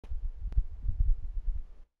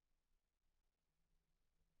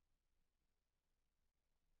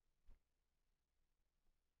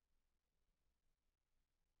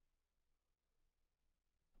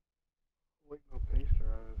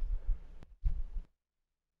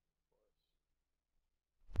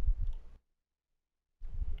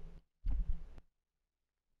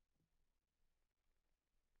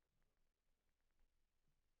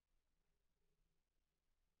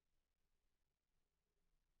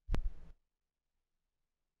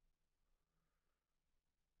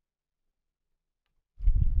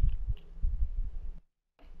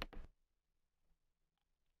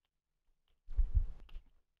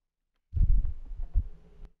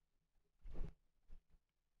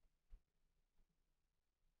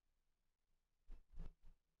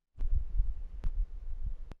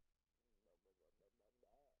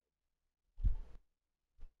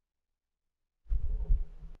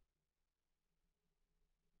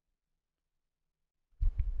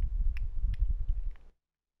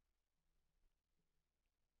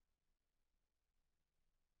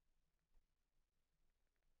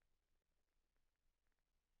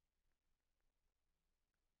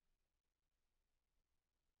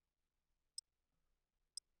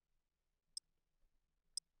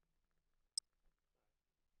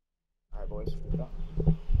Alright, boys.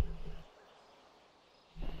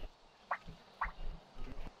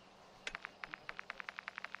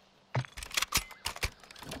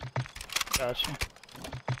 Gotcha.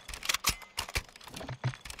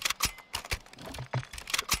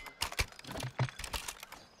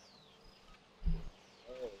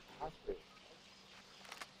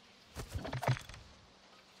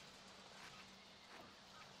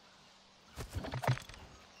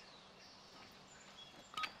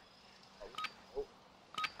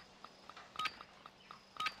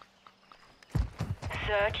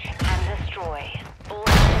 Search and destroy. All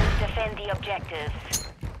hands defend the objectives.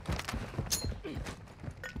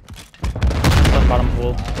 Left bottom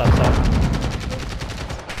pool, left side.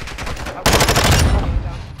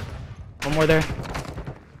 One more there.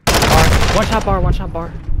 Bar. One shot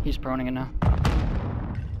bar. He's proning it now.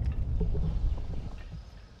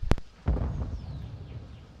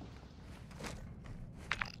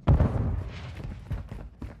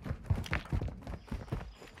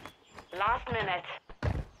 Last minute.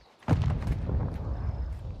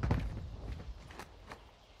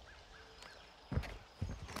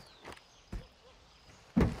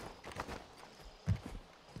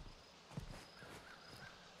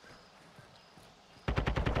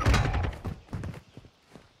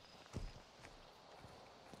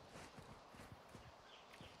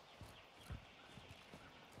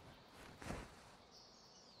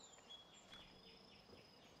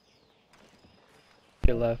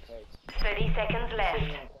 Your left. 30 seconds left.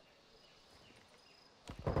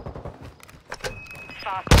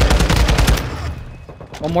 Fast.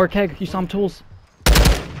 One more keg. You saw him tools.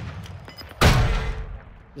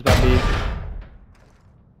 He's about B.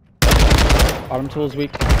 Bottom tools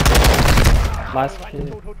weak. Last kid.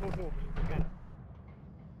 10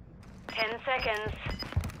 seconds.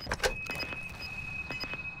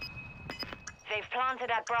 They've planted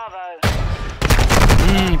at Bravo.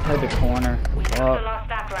 He played the corner. We Oh, lost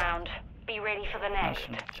that round. Be ready for the I next.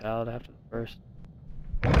 shouldn't have child after the first.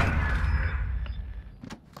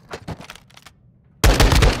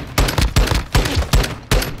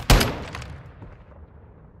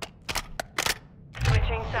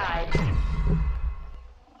 Switching sides.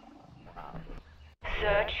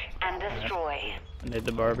 Search and destroy. I need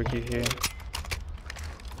the barbecue here.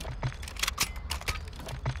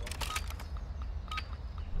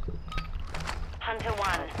 Hunter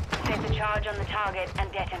 1, set the charge on the target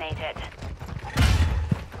and detonate it.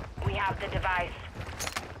 We have the device.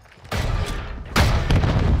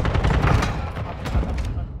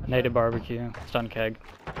 Native barbecue. Stun keg.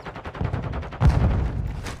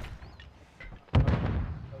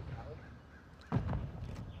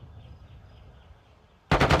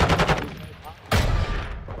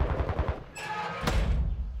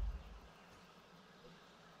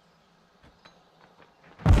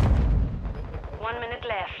 One minute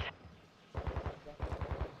left.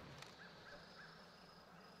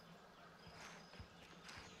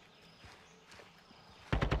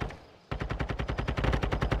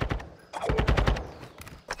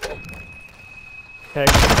 Keg.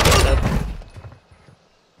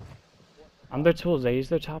 I'm their tools. They use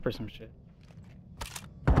their top or some shit.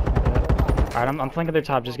 Alright, I'm flanking their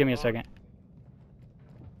top. Just give me a second.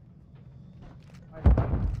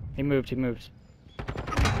 He moved. 30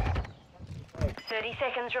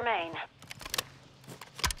 seconds remain.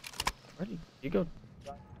 Where did you go?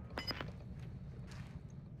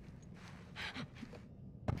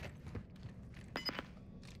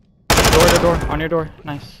 Door. On your door.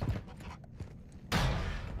 Nice.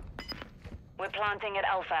 We're planting at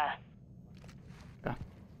Alpha. Okay.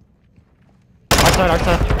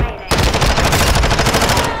 Outside.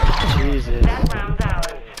 Jesus. That round's ours.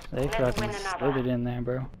 They Let's fucking win slid another. it in there,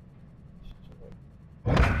 bro.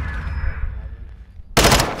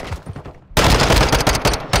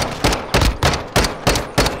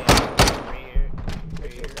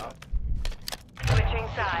 Switching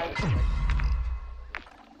sides.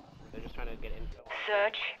 They're just trying to get info.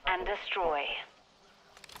 Search and destroy.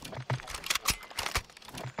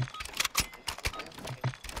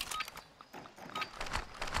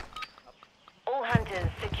 All hunters,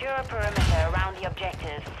 secure a perimeter around the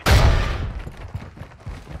objectives.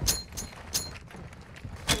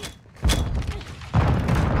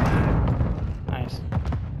 Nice.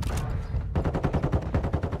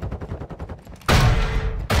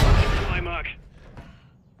 My mark.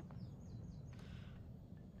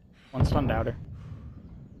 One sundowner.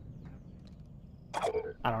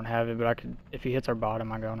 I don't have it, but I could. If he hits our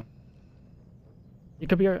bottom, I got him. You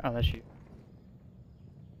could be. Oh, that's you.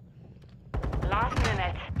 Last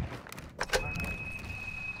minute.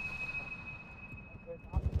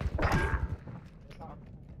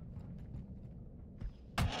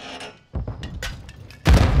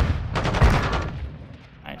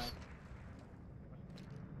 Nice.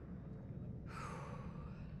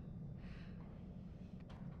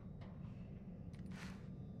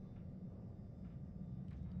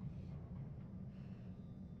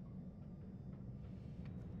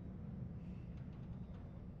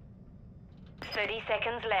 Thirty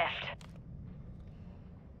seconds left.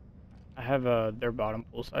 I have their bottom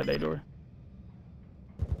full side A door.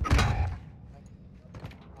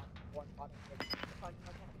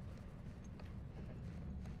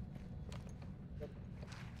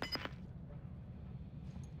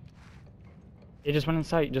 He just went in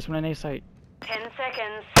sight. Just went in A sight. 10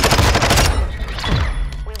 seconds.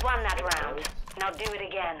 We won that round. Now do it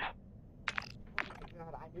again.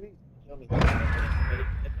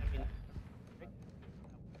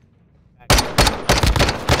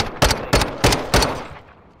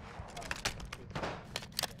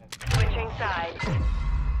 Switching sides.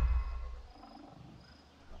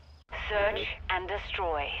 Search and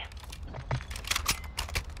destroy.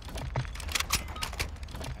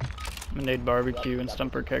 I'm gonna need barbecue and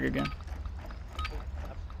stumper keg again.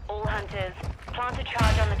 All hunters, plant a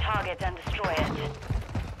charge on the target and destroy it.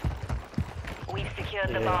 We've secured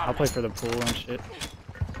the Yeah, I'll bomb. play for the pool and shit.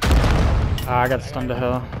 Ah, I got stunned to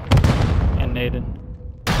hell. And naded.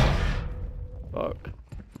 Fuck.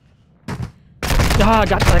 Ah, I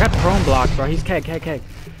got prone blocked, bro. He's keg. Top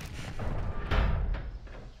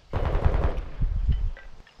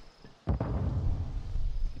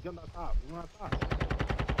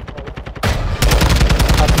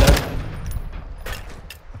dead.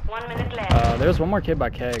 1 minute left. There's one more kid by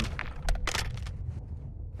keg.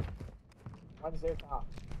 One's there top.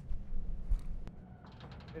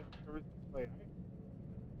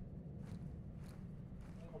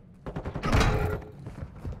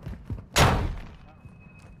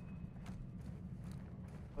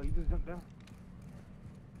 Oh, you just jumped down.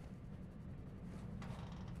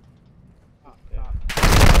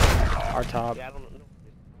 Our top. Yeah, I don't know.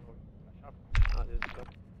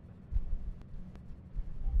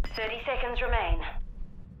 30 seconds remain.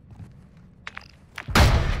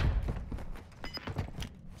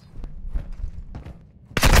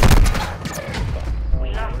 We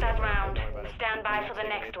lost that round. Stand by for the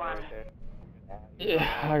next one. Yeah,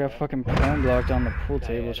 I got fucking prone blocked on the pool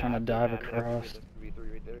table trying to dive across.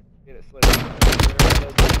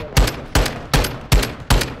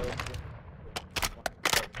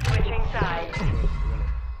 Switching sides.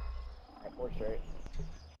 Alright, 4 straight.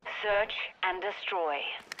 Search and destroy.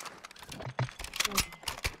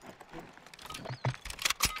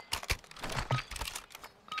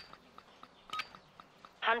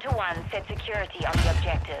 Hunter 1 set security on the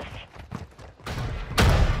objectives.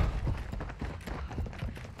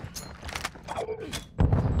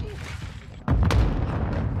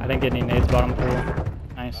 I didn't get any nades bottom pool.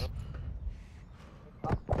 Nice.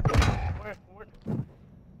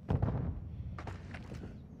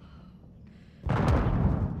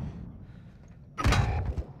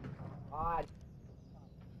 Odd.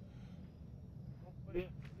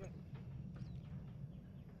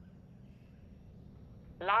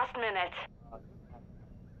 Last minute.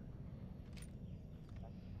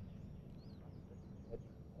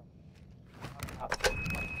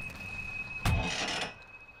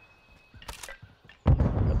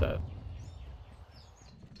 Got that.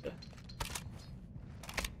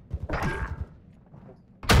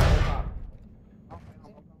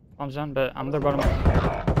 Bombs down, but I'm their bottom.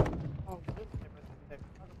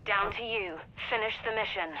 Down to you. Finish the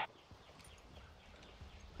mission.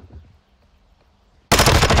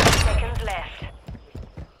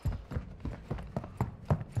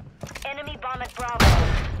 at Bravo.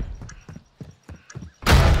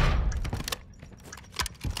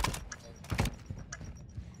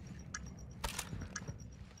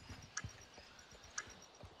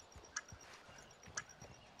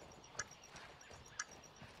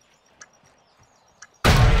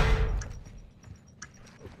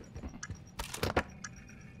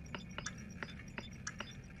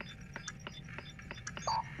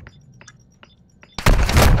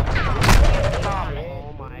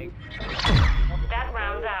 Oh my. That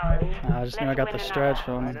round's ours. I just knew I got the stretch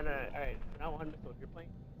on No, him. no, no. Alright, now one missile. If you're playing.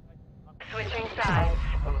 Switching sides.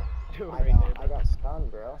 Do it I right know, there. I got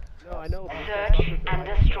stunned, bro. No, I know. But you Search can't stop and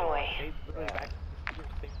this right destroy. now. They literally back to the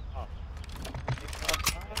same spot.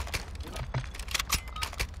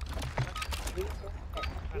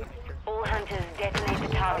 All hunters detonate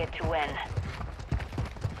the target to win.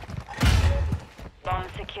 Bomb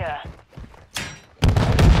secure.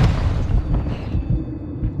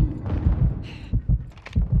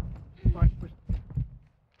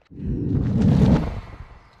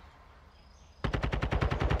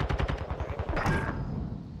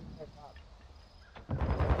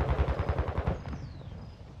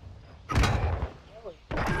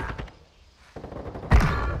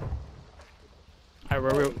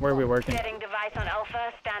 Alright, where are we working? Setting device on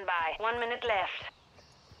Alpha. Stand by. 1 minute left.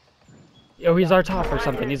 Yo, he's our top or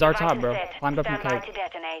something. He's our top, bro. Device set. Climbed up in the Stand by keg. to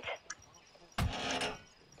detonate.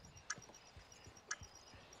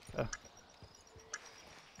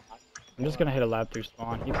 I'm just gonna hit a lap through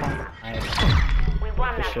spawn. He fine. Nice. We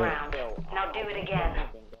won Good that shit. round. Now do it again.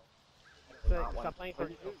 Stop playing for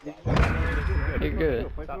You're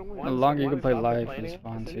good. The longer you can play live is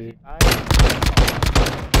fun too.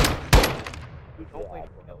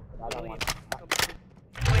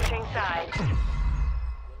 Switching sides.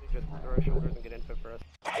 Just throw our shoulders and get into it for us.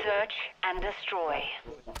 Search and destroy.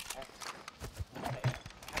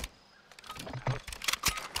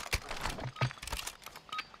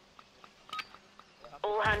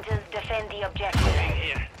 All hunters defend the objective.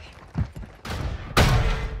 Yeah.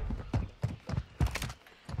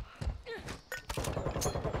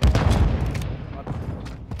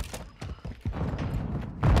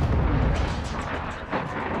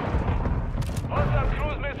 Hostile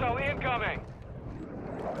cruise missile incoming.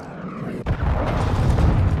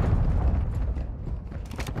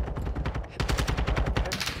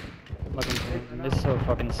 It's so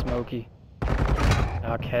fucking smoky.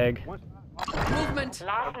 Keg. Movement.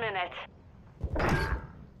 Last minute.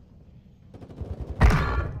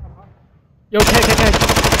 Yo, keg.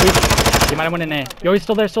 He might have went in A. Yo, he's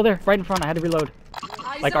still there, right in front. I had to reload.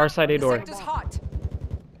 Eyes Like up. our side A door. The sector's hot.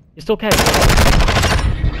 He's still keg.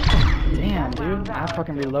 Damn, dude. I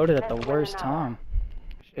fucking reloaded at the worst time.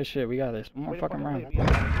 Good shit, we got this. One more fucking round.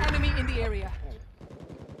 Enemy in the area.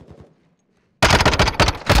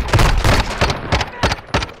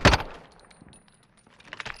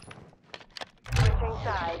 Switching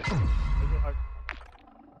sides.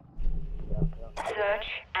 Search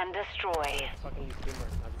and destroy.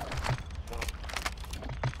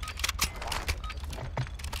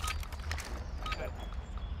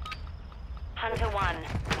 Hunter 1.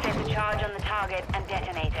 Set the charge on the target and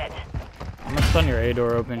detonate it. I'm gonna stun your A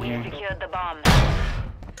door open We here. secured the bomb.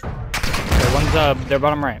 Okay, one's their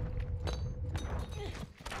bottom right.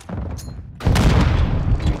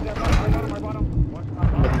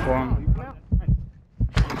 I'm looking for him.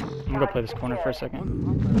 I'm gonna go play this corner for a second.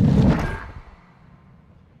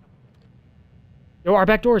 Yo, our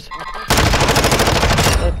back doors.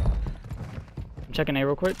 I'm checking A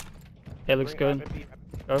real quick. A looks good.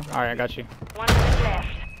 Go. Alright, I got you. 1 minute left.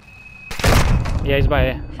 Yeah, he's by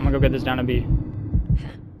A. I'm gonna go get this down to B. You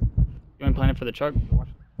wanna plan it for the truck?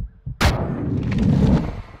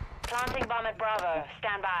 Planting bomb at Bravo.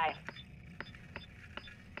 Stand by.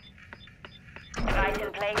 Device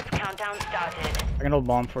in place. Countdown started. I can hold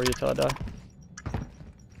bomb for you till I die.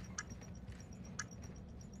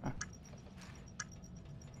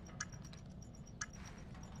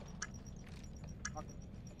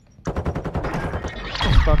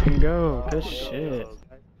 Let's fucking go. Good shit.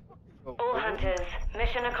 All hunters.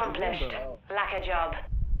 Mission accomplished. Lack a job.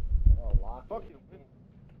 Oh, lock it.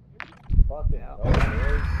 Fucking hell, boys.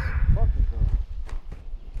 Fucking go.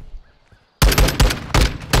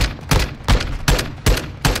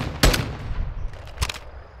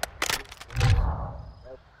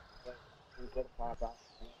 Get pop out.